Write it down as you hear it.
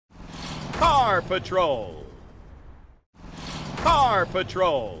Car Patrol! Car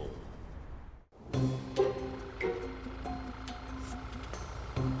Patrol!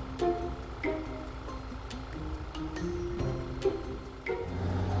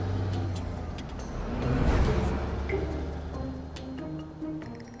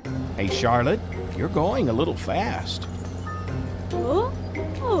 Hey, Charlotte, you're going a little fast. Oh?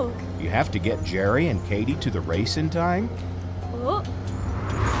 Oh. You have to get Jerry and Katie to the race in time? Oh.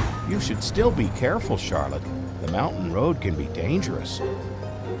 You should still be careful, Charlotte. The mountain road can be dangerous.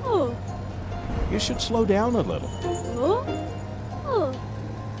 Oh. You should slow down a little. Oh. Oh.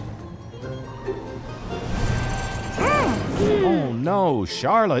 Oh no,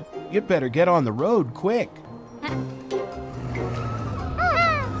 Charlotte, you'd better get on the road quick.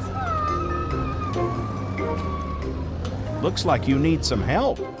 Looks like you need some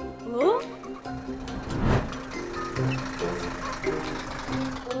help. Oh.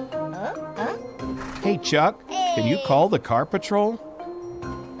 Hey, Chuck, can you call the Car Patrol?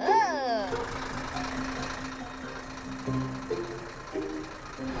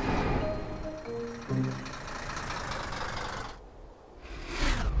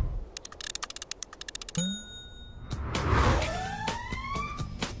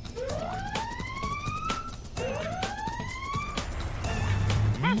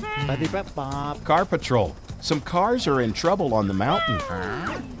 Car Patrol, some cars are in trouble on the mountain.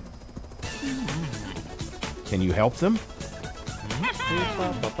 Can you help them?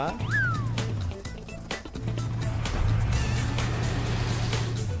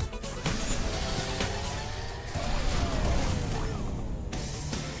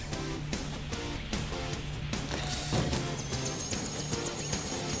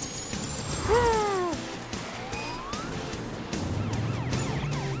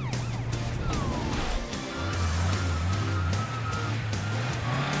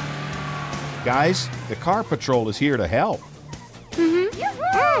 Guys, the Car Patrol is here to help.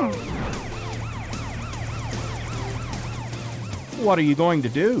 What are you going to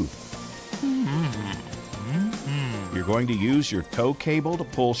do? You're going to use your tow cable to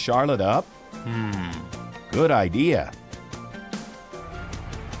pull Charlotte up? Good idea.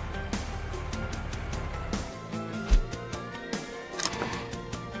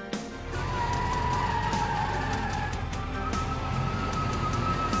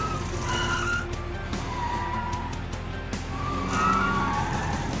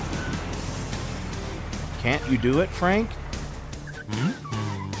 Can't you do it, Frank?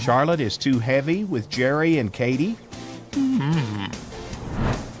 Charlotte is too heavy with Jerry and Katie?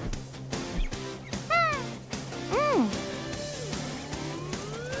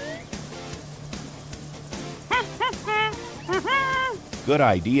 Good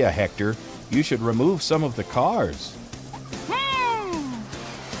idea, Hector. You should remove some of the cars.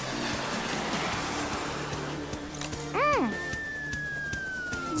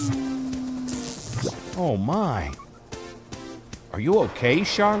 Oh my. Are you okay,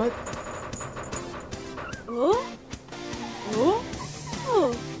 Charlotte? Oh. Oh.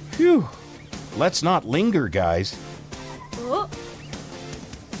 Oh. Phew. Let's not linger, guys. Oh.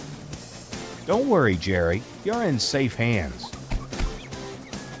 Don't worry, Jerry. You're in safe hands.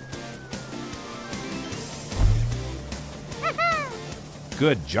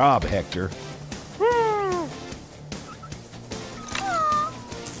 Good job, Hector.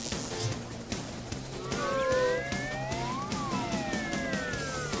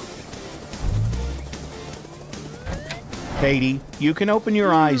 Katie, you can open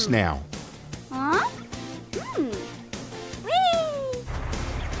your eyes now. Huh? Whee!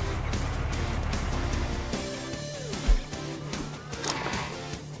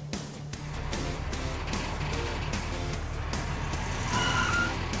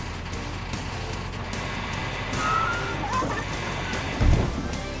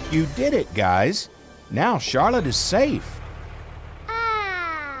 You did it, guys. Now Charlotte is safe.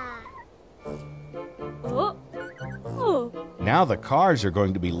 Oh. Oh. Now the cars are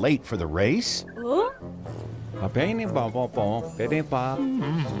going to be late for the race. Oh.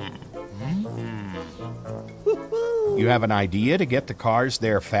 You have an idea to get the cars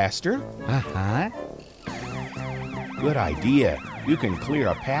there faster? Good idea. You can clear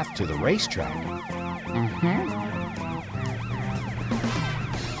a path to the racetrack.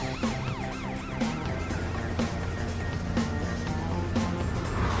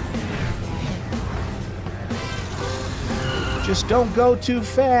 Just don't go too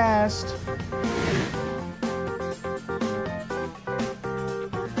fast.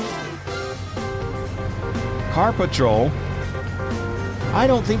 Car Patrol, I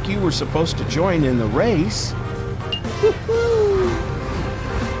don't think you were supposed to join in the race.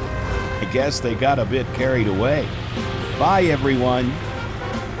 I guess they got a bit carried away. Bye, everyone.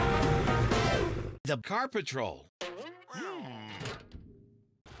 The Car Patrol.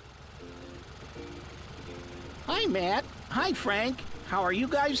 Hi, Matt. Hi, Frank. How are you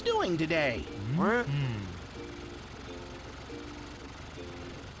guys doing today?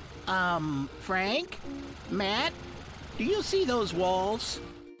 Frank? Matt? Do you see those walls?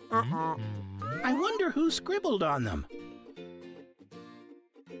 I wonder who scribbled on them.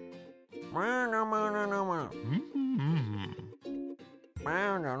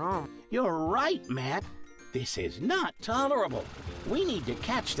 You're right, Matt. This is not tolerable. We need to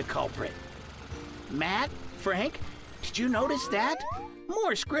catch the culprit. Matt, Frank, did you notice that?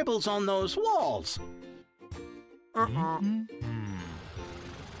 More scribbles on those walls.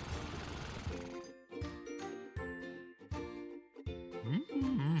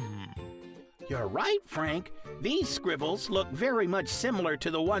 You're right, Frank. These scribbles look very much similar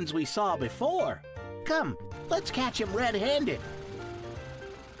to the ones we saw before. Come, let's catch him red-handed.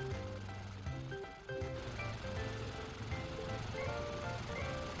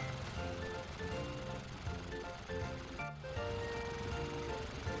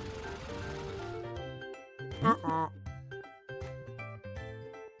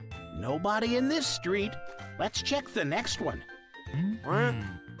 Nobody in this street. Let's check the next one.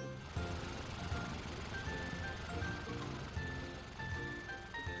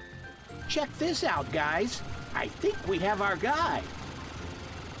 Check this out, guys. I think we have our guy.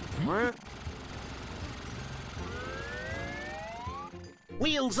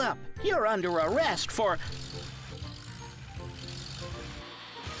 Wheels up. You're under arrest for...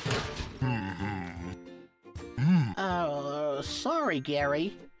 Sorry,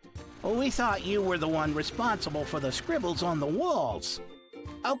 Gary. We thought you were the one responsible for the scribbles on the walls.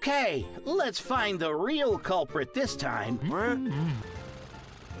 Okay, let's find the real culprit this time.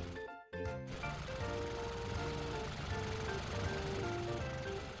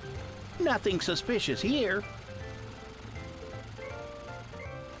 Nothing suspicious here.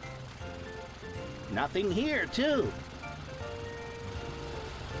 Nothing here, too.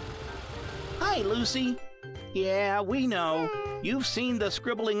 Hi, Lucy. Yeah, we know. You've seen the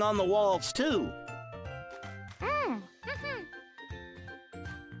scribbling on the walls, too.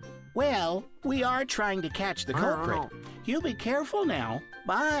 Well, we are trying to catch the culprit. You be careful now.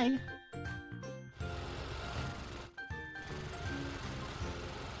 Bye.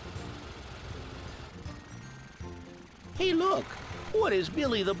 Hey, look. What is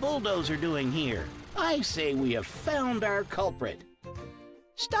Billy the bulldozer doing here? I say we have found our culprit.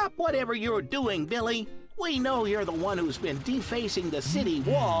 Stop whatever you're doing, Billy. We know you're the one who's been defacing the city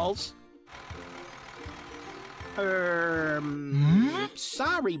walls.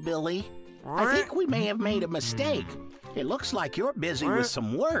 Sorry, Billy. I think we may have made a mistake. It looks like you're busy with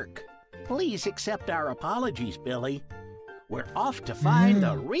some work. Please accept our apologies, Billy. We're off to find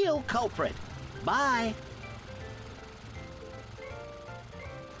the real culprit. Bye.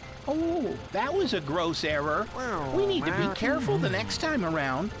 Oh, that was a gross error. We need to be careful the next time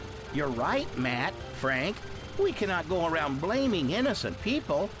around. You're right, Matt, Frank. We cannot go around blaming innocent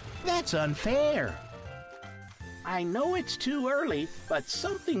people. That's unfair. I know it's too early, but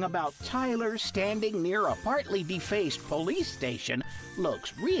something about Tyler standing near a partly defaced police station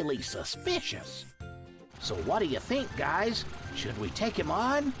looks really suspicious. So what do you think, guys? Should we take him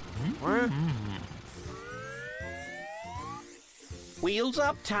on? Wheels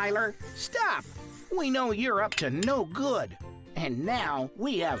up, Tyler. Stop! We know you're up to no good. And now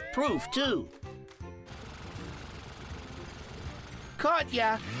we have proof, too. Caught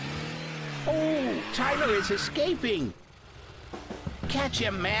ya! Oh, Tyler is escaping. Catch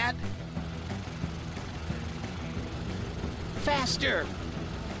him, Matt. Faster!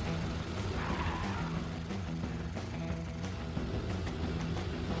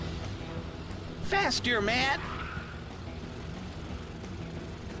 Faster, Matt!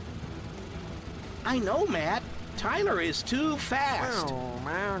 I know, Matt. Tyler is too fast.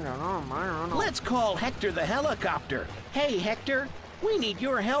 Let's call Hector the helicopter. Hey, Hector, we need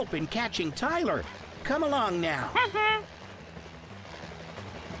your help in catching Tyler. Come along now.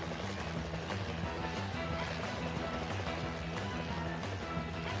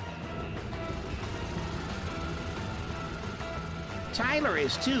 Tyler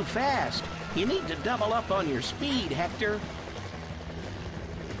is too fast. You need to double up on your speed, Hector.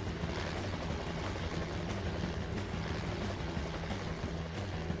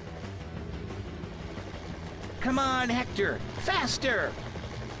 Come on, Hector, faster!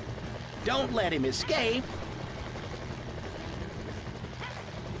 Don't let him escape.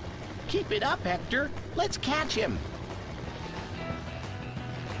 Keep it up, Hector. Let's catch him.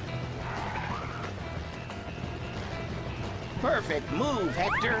 Perfect move,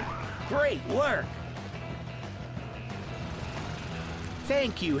 Hector. Great work.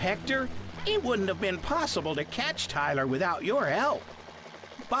 Thank you, Hector. It wouldn't have been possible to catch Tyler without your help.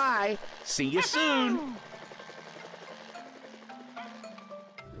 Bye. See you soon.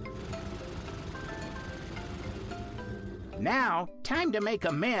 Now, time to make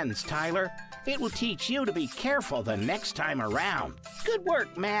amends, Tyler. It will teach you to be careful the next time around. Good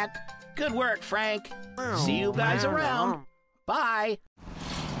work, Matt. Good work, Frank. See you guys around. Bye.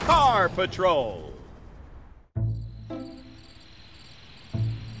 Car Patrol!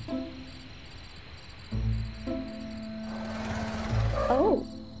 Oh.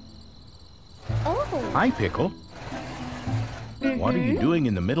 Oh. Hi, Pickle. What are you doing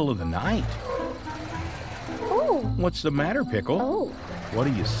in the middle of the night? Oh. What's the matter, Pickle? Oh. What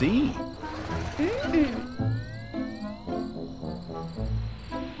do you see?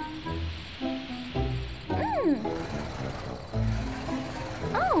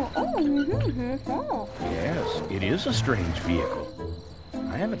 Oh. Yes, it is a strange vehicle.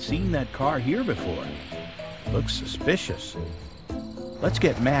 I haven't seen that car here before. Looks suspicious. Let's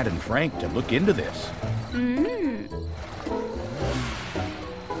get Matt and Frank to look into this.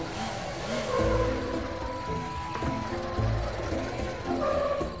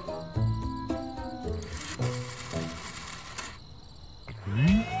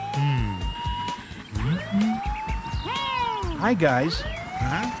 Hi, guys.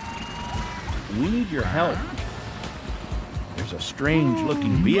 We need your help. There's a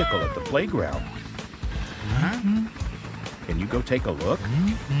strange-looking vehicle at the playground. Can you go take a look?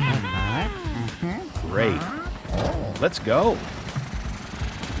 Great. Let's go.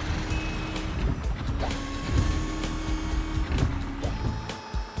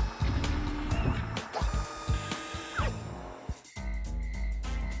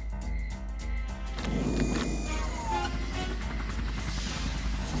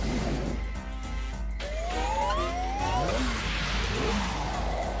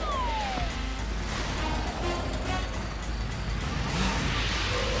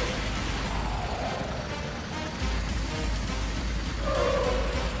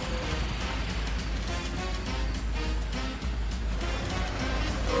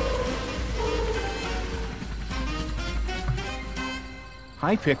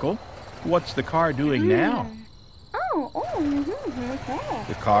 Hi, Pickle. What's the car doing now?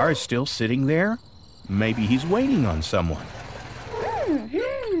 The car is still sitting there? Maybe he's waiting on someone.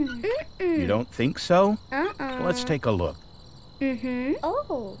 You don't think so? Let's take a look.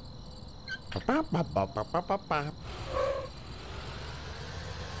 Oh.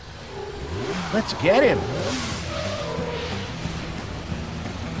 Let's get him.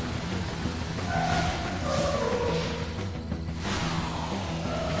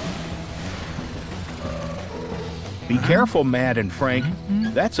 Be careful, Matt and Frank.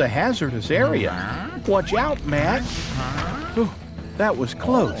 That's a hazardous area. Watch out, Matt. Ooh, that was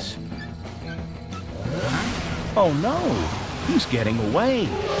close. Oh no, he's getting away.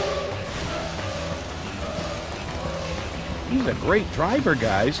 He's a great driver,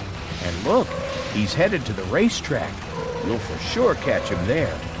 guys. And look, he's headed to the racetrack. You'll for sure catch him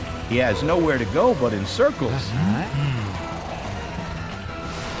there. He has nowhere to go but in circles.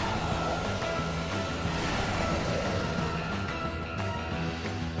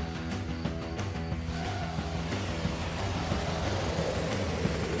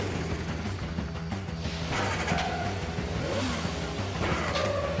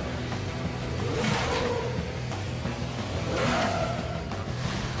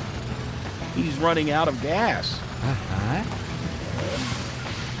 He's running out of gas.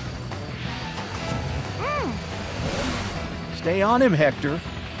 Stay on him, Hector.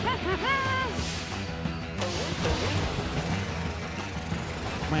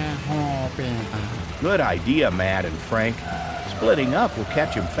 Good idea, Matt and Frank. Splitting up will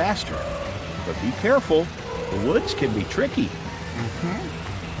catch him faster. But be careful, the woods can be tricky.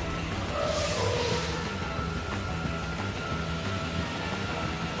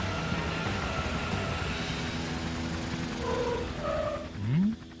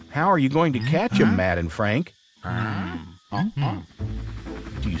 How are you going to catch him, Matt and Frank?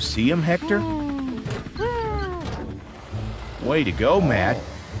 Do you see him, Hector? Way to go, Matt.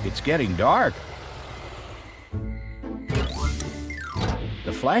 It's getting dark.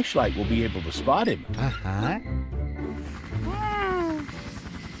 The flashlight will be able to spot him.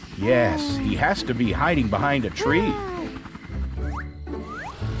 Yes, he has to be hiding behind a tree.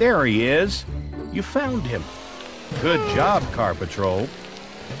 There he is. You found him. Good job, Car Patrol.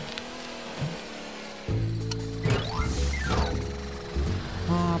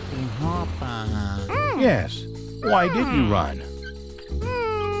 Yes, Why did you run?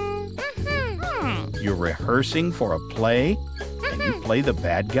 You're rehearsing for a play? And you play the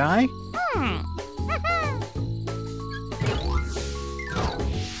bad guy?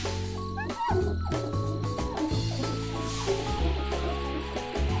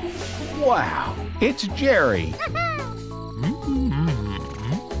 Wow, it's Jerry.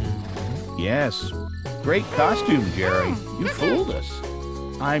 Yes, great costume, Jerry. You fooled us.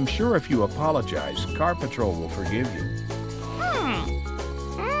 I'm sure if you apologize, Car Patrol will forgive you.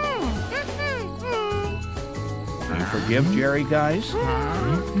 You forgive Jerry, guys?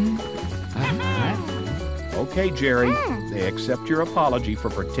 Okay, Jerry. They accept your apology for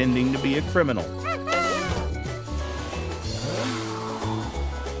pretending to be a criminal.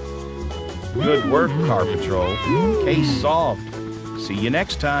 Good work, Car Patrol. Case solved. See you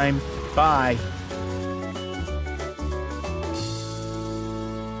next time. Bye.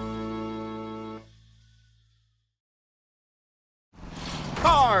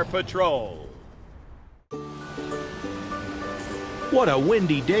 Car Patrol! What a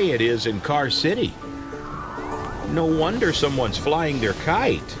windy day it is in Car City. No wonder someone's flying their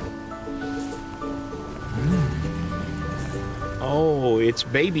kite. Oh, it's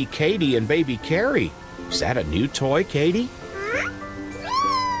baby Katie and baby Carrie. Is that a new toy, Katie?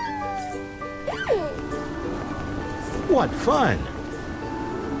 What fun!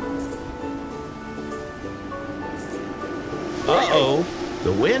 Uh-oh,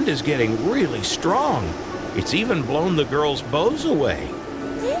 the wind is getting really strong. It's even blown the girls' bows away.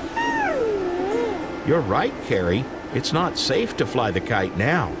 You're right, Carrie. It's not safe to fly the kite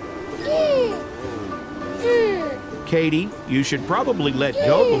now. Katie, you should probably let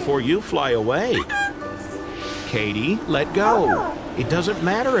go before you fly away. Katie, let go. It doesn't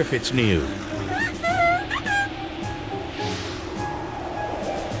matter if it's new.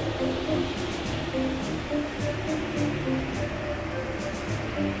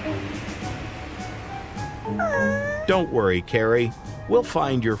 Don't worry, Carrie. We'll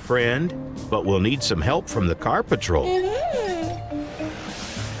find your friend, but we'll need some help from the Car Patrol.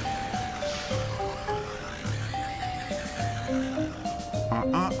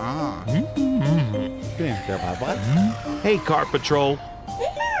 Hey, Car Patrol.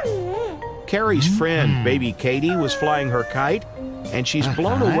 Carrie's friend, baby Katie, was flying her kite, and she's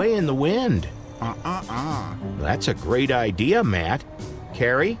blown away in the wind. That's a great idea, Matt.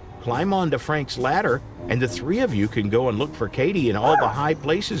 Carrie, climb onto Frank's ladder, and the three of you can go and look for Katie in all the high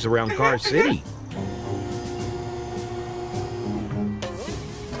places around Car City.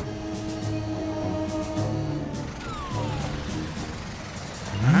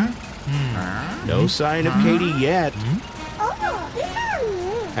 No sign of Katie yet.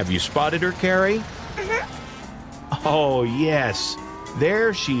 Have you spotted her, Carrie? Oh, yes.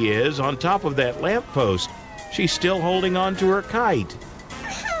 There she is on top of that lamppost. She's still holding on to her kite.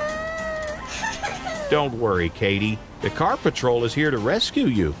 Don't worry, Katie. The Car Patrol is here to rescue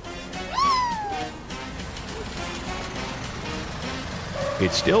you.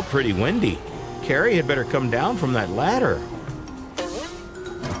 It's still pretty windy. Carrie had better come down from that ladder.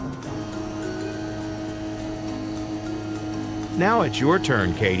 Now it's your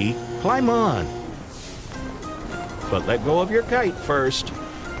turn, Katie. Climb on. But let go of your kite first.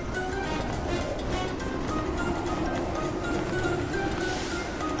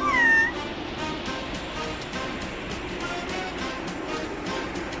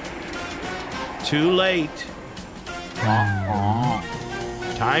 Too late.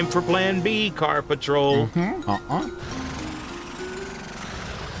 Time for Plan B, Car Patrol.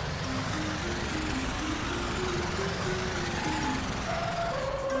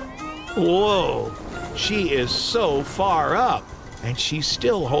 Whoa, she is so far up, and she's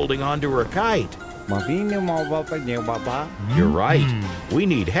still holding on to her kite. You're right. We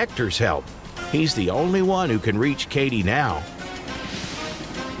need Hector's help. He's the only one who can reach Katie now.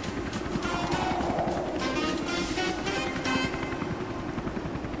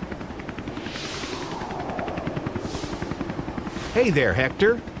 Hey there,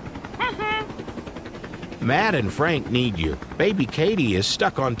 Hector. Matt and Frank need you. Baby Katie is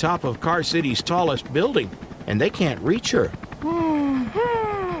stuck on top of Car City's tallest building, and they can't reach her.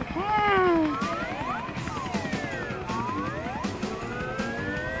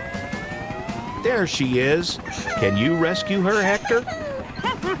 There she is. Can you rescue her, Hector?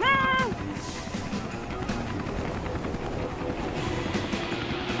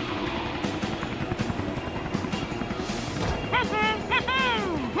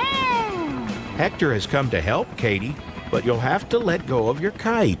 Hector has come to help, Katie, but you'll have to let go of your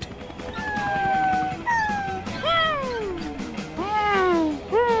kite.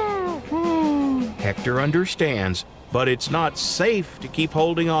 Hector understands, but it's not safe to keep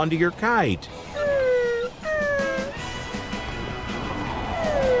holding on to your kite.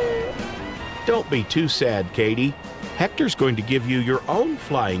 Don't be too sad, Katie. Hector's going to give you your own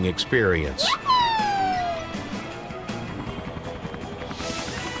flying experience.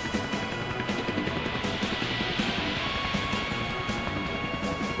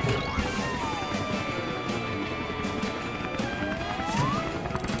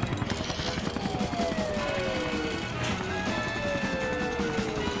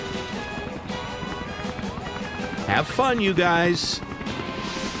 Have fun, you guys.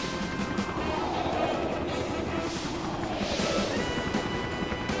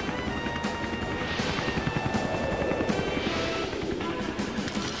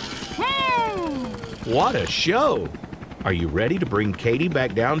 What a show! Are you ready to bring Katie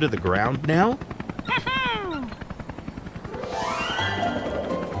back down to the ground now?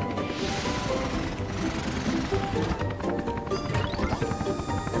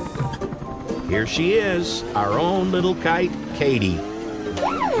 Here she is, our own little kite, Katie.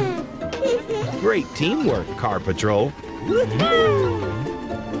 Great teamwork, Car Patrol.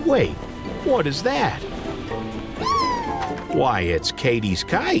 Wait, what is that? Why, it's Katie's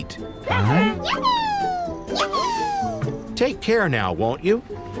kite. Take care now, won't you?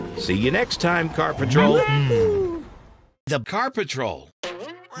 See you next time, Car Patrol. The Car Patrol.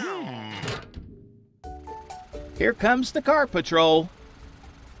 Here comes the Car Patrol.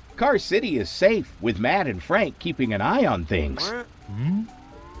 Car City is safe with Matt and Frank keeping an eye on things.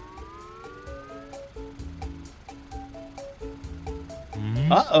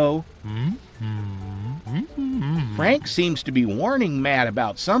 Uh-oh. Frank seems to be warning Matt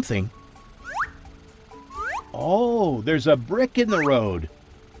about something. Oh, there's a brick in the road.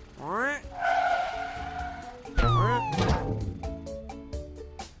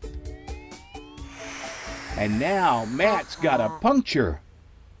 And now Matt's got a puncture.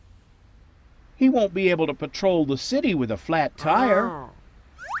 He won't be able to patrol the city with a flat tire.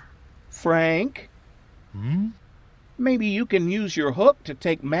 Frank? Maybe you can use your hook to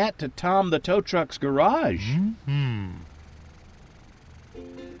take Matt to Tom the tow truck's garage.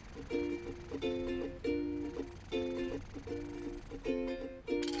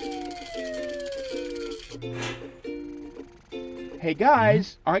 Hey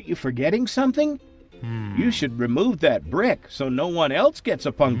guys, aren't you forgetting something? You should remove that brick so no one else gets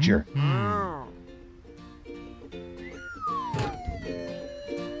a puncture.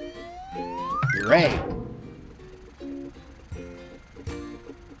 Great.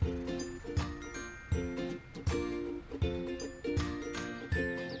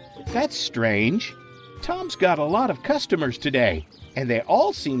 That's strange. Tom's got a lot of customers today, and they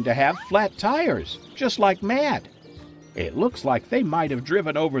all seem to have flat tires, just like Matt. It looks like they might have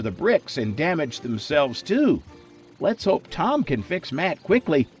driven over the bricks and damaged themselves too. Let's hope Tom can fix Matt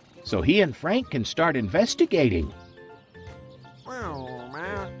quickly so he and Frank can start investigating.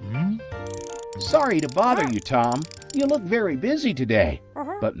 Sorry to bother you, Tom. You look very busy today,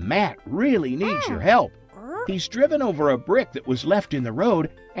 but Matt really needs your help. He's driven over a brick that was left in the road,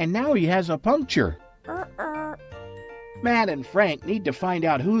 and now he has a puncture. Matt and Frank need to find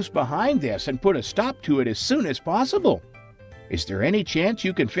out who's behind this and put a stop to it as soon as possible. Is there any chance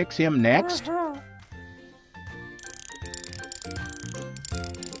you can fix him next?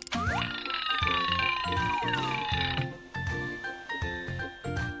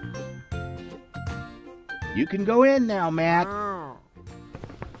 You can go in now, Matt.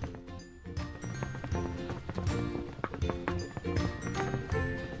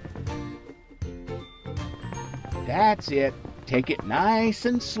 That's it. Take it nice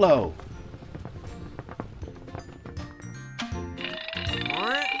and slow.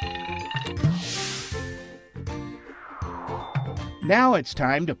 Now it's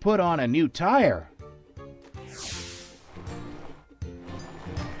time to put on a new tire.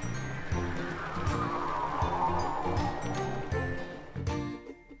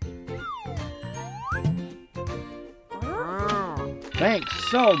 Thanks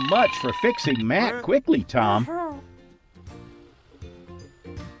so much for fixing Matt quickly, Tom.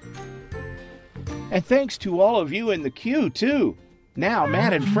 And thanks to all of you in the queue, too. Now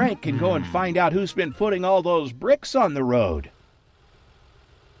Matt and Frank can go and find out who's been putting all those bricks on the road.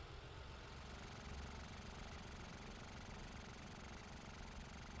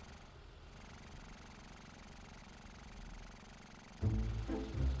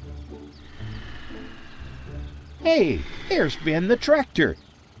 Hey, there's Ben the tractor.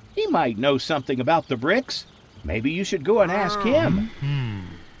 He might know something about the bricks. Maybe you should go and ask him.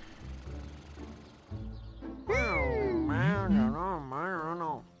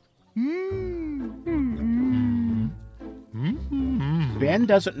 Ben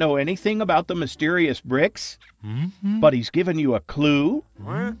doesn't know anything about the mysterious bricks, but he's given you a clue.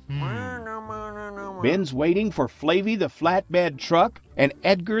 Ben's waiting for Flavy the flatbed truck and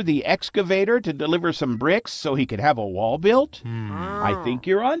Edgar the excavator to deliver some bricks so he can have a wall built. I think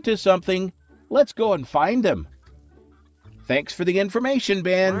you're onto something. Let's go and find them. Thanks for the information,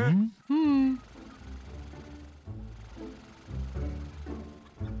 Ben.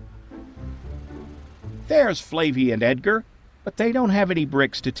 There's Flavy and Edgar, but they don't have any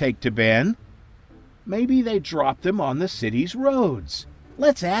bricks to take to Ben. Maybe they dropped them on the city's roads.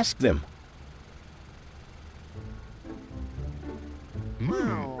 Let's ask them.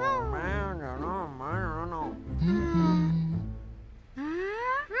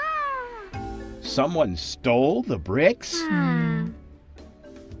 Someone stole the bricks?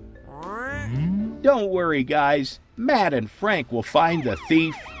 Don't worry, guys. Matt and Frank will find the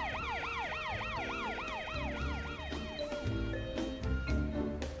thief.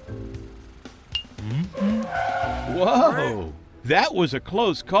 Whoa! That was a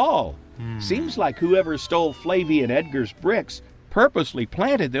close call. Seems like whoever stole Flavy and Edgar's bricks purposely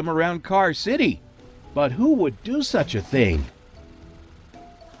planted them around Car City. But who would do such a thing?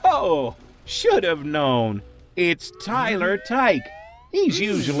 Oh, should have known. It's Tyler Tyke. He's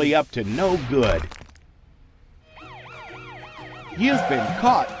usually up to no good. You've been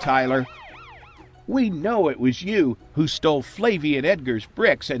caught, Tyler. We know it was you who stole Flavy and Edgar's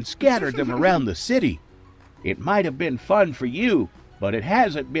bricks and scattered them around the city. It might have been fun for you, but it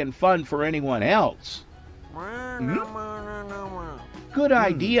hasn't been fun for anyone else. Good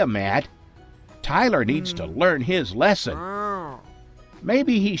idea, Matt. Tyler needs to learn his lesson.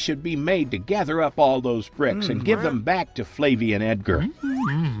 Maybe he should be made to gather up all those bricks and give them back to Flavy and Edgar.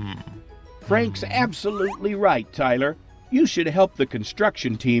 Frank's absolutely right, Tyler. You should help the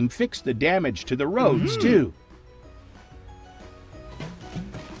construction team fix the damage to the roads, too.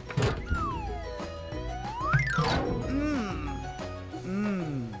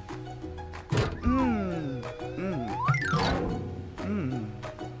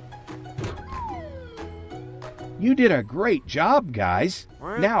 You did a great job, guys.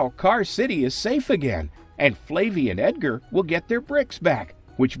 Now Car City is safe again, and Flavy and Edgar will get their bricks back,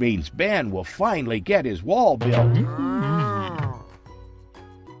 which means Ben will finally get his wall built.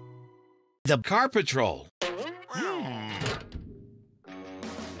 The Car Patrol.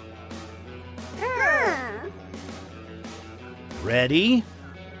 Ready,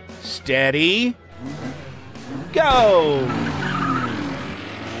 steady, go!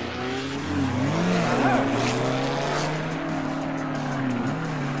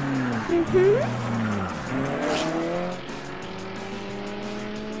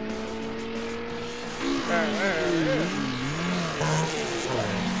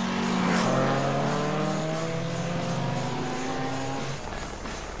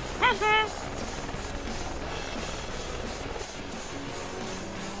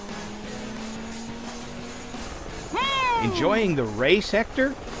 Enjoying the race,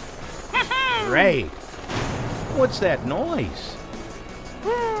 Hector? Great. What's that noise?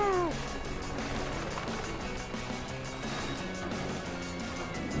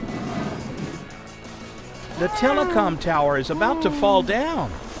 The telecom tower is about to fall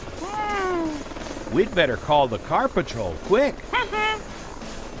down. We'd better call the car patrol quick.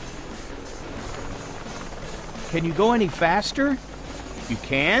 Can you go any faster? You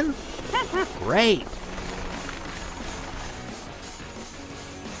can? Great.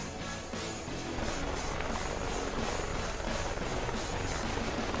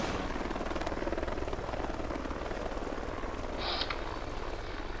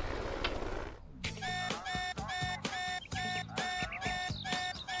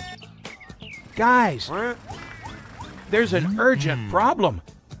 Guys, there's an urgent problem.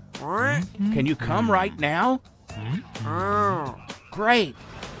 Can you come right now? Great.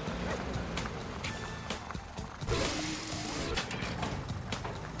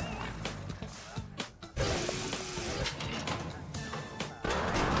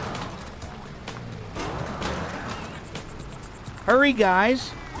 Hurry,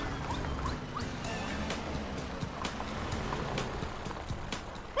 guys.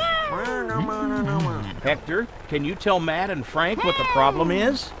 Hector, can you tell Matt and Frank what the problem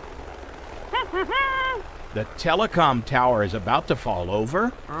is? The telecom tower is about to fall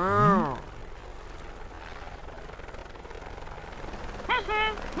over.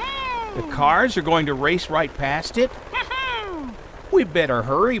 The cars are going to race right past it. We better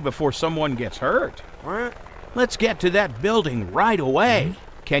hurry before someone gets hurt. Let's get to that building right away.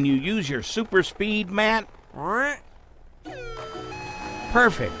 Can you use your super speed, Matt?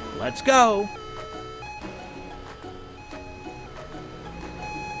 Perfect. Let's go.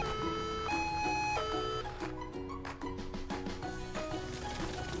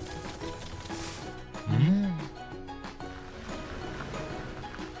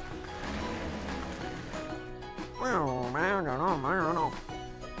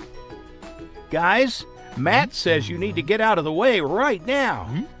 Guys, Matt says you need to get out of the way right now.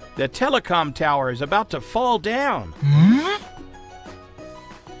 The telecom tower is about to fall down.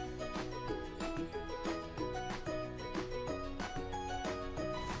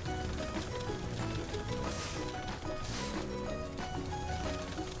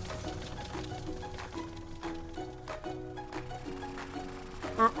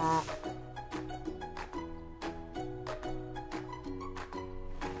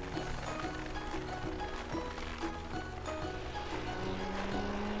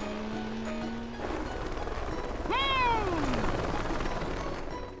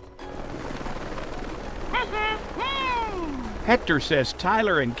 Hector says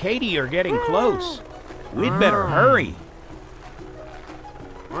Tyler and Katie are getting close. We'd better hurry.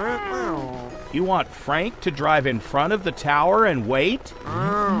 You want Frank to drive in front of the tower and wait?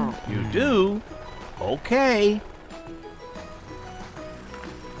 You do? Okay.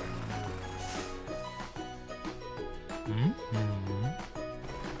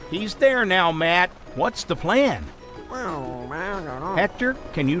 He's there now, Matt. What's the plan? Hector,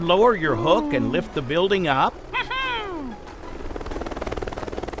 can you lower your hook and lift the building up?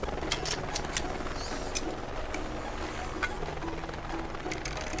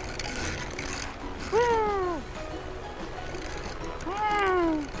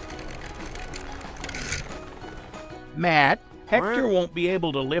 Matt, Hector won't be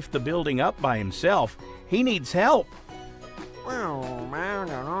able to lift the building up by himself. He needs help.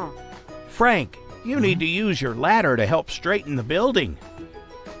 Frank, you need to use your ladder to help straighten the building.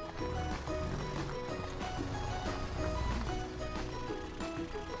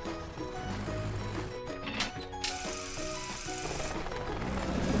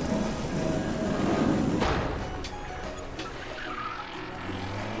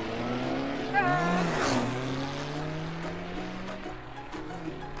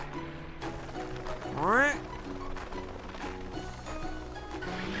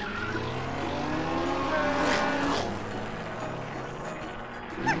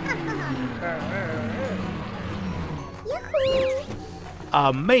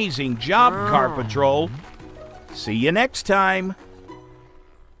 Amazing job, Car Patrol. See you next time.